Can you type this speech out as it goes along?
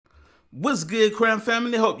What's good, Crown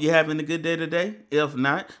family? Hope you're having a good day today. If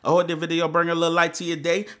not, I hope the video bring a little light to your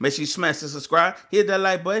day. Make sure you smash the subscribe, hit that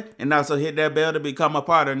like button, and also hit that bell to become a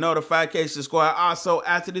part of the notification squad. Also,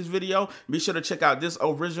 after this video, be sure to check out this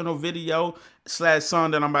original video /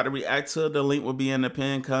 song that I'm about to react to. The link will be in the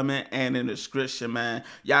pinned comment and in the description, man.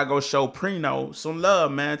 Y'all go show Prino some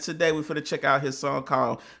love, man. Today, we finna check out his song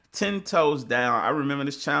called 10 Toes Down. I remember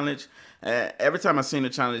this challenge. Every time I seen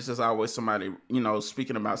the challenge, there's always somebody,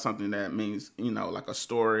 speaking about something that means, like a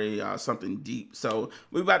story or something deep. So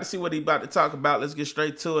we about to see what he about to talk about. Let's get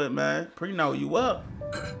straight to it, man. Prino, you up?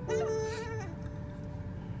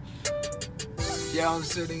 Yeah, I'm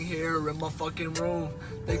sitting here in my fucking room,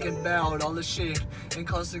 thinking about all the shit in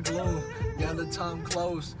constant gloom. Yeah, the time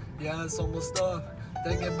close, yeah, it's almost up.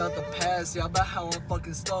 Thinking about the past, yeah, about how I'm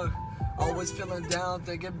fucking stuck. Always feeling down,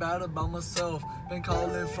 thinking bad about myself. Been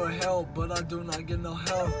calling for help, but I do not get no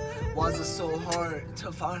help. Why is it so hard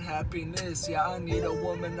to find happiness? Yeah, I need a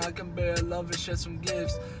woman I can bear love and share some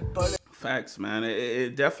gifts. But facts, man,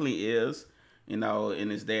 it definitely is. In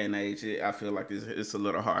this day and age, I feel like it's a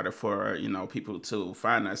little harder for, people to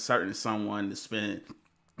find a certain someone to spend,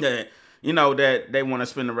 that they want to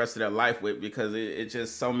spend the rest of their life with, because it's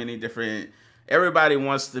just so many different. Everybody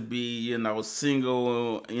wants to be,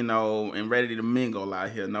 single, and ready to mingle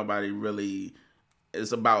out here. Nobody really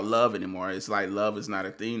is about love anymore. It's like love is not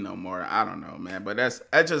a thing no more. I don't know, man. But that's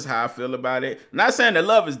just how I feel about it. Not saying that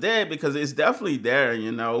love is dead, because it's definitely there,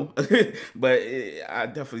 but I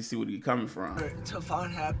definitely see where you're coming from. To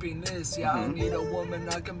find happiness, yeah, I need a woman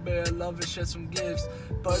I can bear love and share some gifts.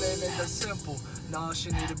 But it ain't that simple. Nah,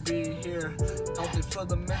 she need to be here. Healthy for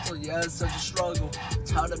the mental, yeah, it's such a struggle.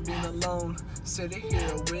 Tired of being alone, sitting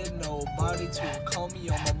here with nobody to call me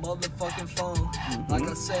on my motherfucking phone. Like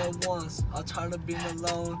I said once, I'm tired of being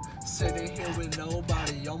alone, sitting here with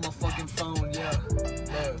nobody on my fucking phone, yeah.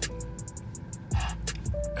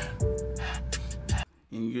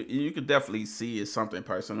 And you could definitely see it's something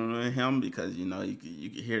personal in him, because you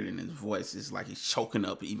can hear it in his voice. It's like he's choking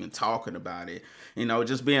up even talking about it.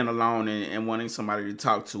 Just being alone and wanting somebody to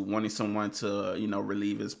talk to, wanting someone to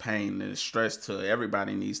relieve his pain and his stress. To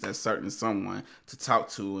everybody needs that certain someone to talk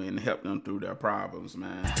to and help them through their problems,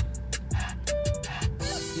 man.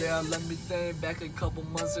 Yeah, let me think back a couple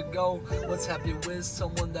months ago. Was happy with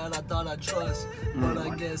someone that I thought I trust, but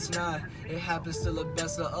I guess not. It happens to the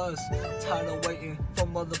best of us. Tired of waiting for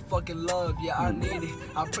motherfucking love. Yeah, I need it.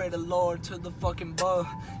 I pray the Lord to the fucking above.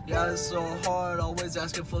 Yeah, it's so hard, always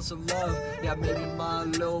asking for some love. Yeah, maybe my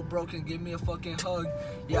little bro can give me a fucking hug.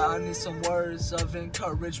 Yeah, I need some words of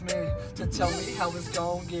encouragement to tell me how it's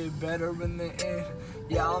gonna get better in the end.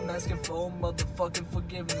 Yeah, I'm asking for motherfucking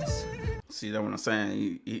forgiveness. See, that's what I'm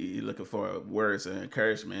saying. He looking for words of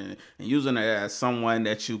encouragement, and using it as someone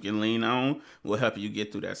that you can lean on will help you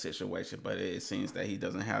get through that situation. But it seems that he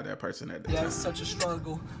doesn't have that person at the time. Yeah, it's such a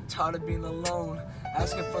struggle. Tired of being alone,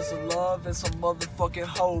 asking for some love and some motherfucking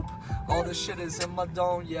hope. All this shit is in my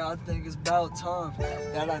dome. Yeah, I think it's about time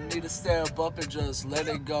that I need to step up and just let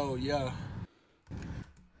it go. Yeah.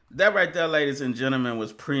 That right there, ladies and gentlemen,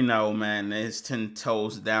 was Prino, man. His 10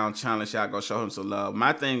 Toes Down challenge. Y'all go show him some love.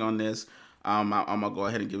 My thing on this, I'm gonna go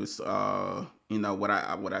ahead and give it, what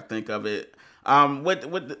I think of it.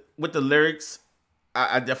 With the lyrics,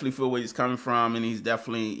 I definitely feel where he's coming from, and he's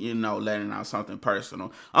definitely, letting out something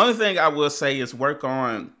personal. Only thing I will say is work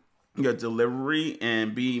on your delivery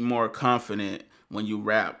and be more confident when you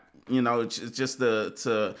rap. It's just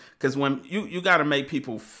because when you got to make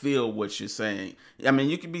people feel what you're saying. I mean,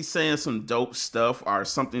 you could be saying some dope stuff or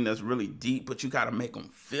something that's really deep, but you got to make them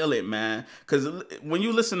feel it, man. Because when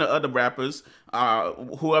you listen to other rappers,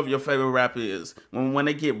 whoever your favorite rapper is, when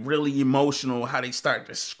they get really emotional, how they start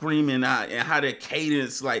to screaming out and how their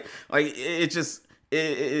cadence,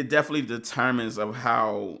 it definitely determines of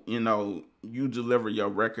how, you deliver your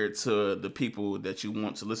record to the people that you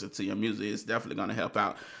want to listen to your music. It's definitely going to help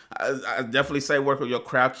out. I definitely say work with your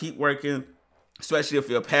crowd. Keep working, especially if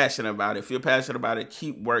you're passionate about it. If you're passionate about it,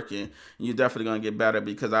 keep working. You're definitely going to get better,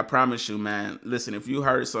 because I promise you, man, listen, if you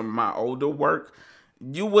heard some of my older work,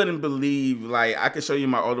 you wouldn't believe, like, I could show you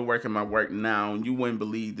my older work and my work now, and you wouldn't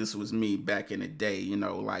believe this was me back in the day,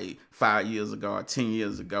 like 5 years ago or 10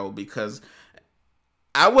 years ago, because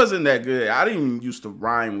I wasn't that good. I didn't even used to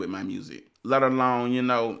rhyme with my music, let alone,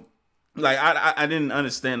 like I didn't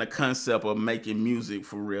understand the concept of making music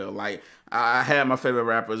for real. Like, I had my favorite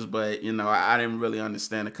rappers, but I didn't really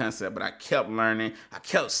understand the concept. But I kept learning. I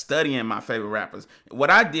kept studying my favorite rappers. What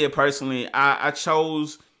I did personally, I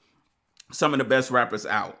chose some of the best rappers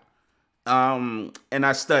out, and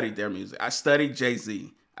I studied their music. I studied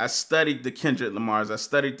Jay-Z. I studied the Kendrick Lamars. I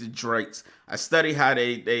studied the Drakes. I studied how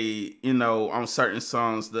they on certain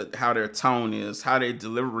songs that how their tone is, how their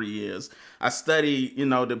delivery is. I studied the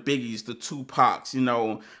Biggies, the Tupacs,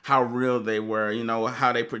 how real they were,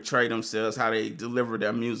 how they portray themselves, how they deliver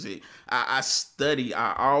their music. I study.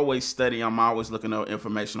 I always study. I'm always looking up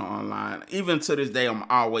information online. Even to this day,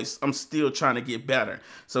 I'm still trying to get better.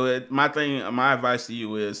 So my advice to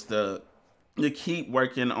you is to keep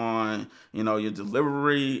working on your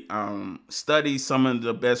delivery, study some of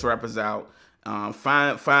the best rappers out,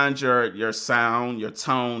 find your sound, your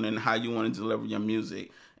tone, and how you want to deliver your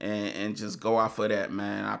music, and just go off of that,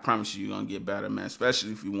 man. I promise you're gonna get better, man,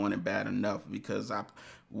 especially if you want it bad enough. Because I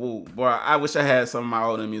wish I had some of my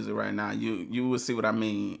older music right now. You would see what I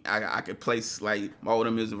mean. I could place like my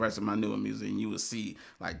older music versus my newer music, and you would see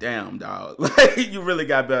like, damn, dog, like you really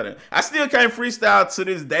got better. I still can't freestyle to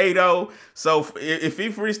this day though. So if he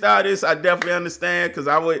freestyle this, I definitely understand, because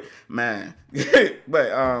I would, man.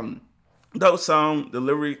 But those songs, the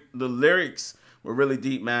lyrics were really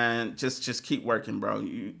deep, man. Just keep working, bro.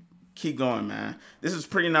 You keep going, man. This is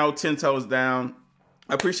Prino, 10 Toes Down.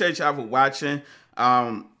 I appreciate y'all for watching.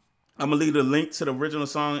 I'm gonna leave the link to the original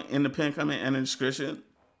song in the pinned comment and in the description.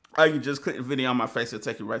 Or you can just click the video on my face, it'll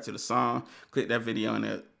take you right to the song. Click that video on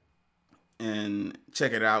it and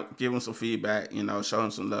check it out. Give him some feedback, show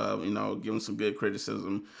him some love, give him some good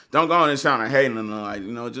criticism. Don't go on and trying to hate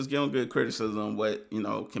him, just give him good criticism, what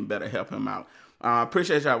can better help him out.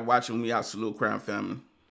 Appreciate y'all for watching. We out. Salute, Crown family.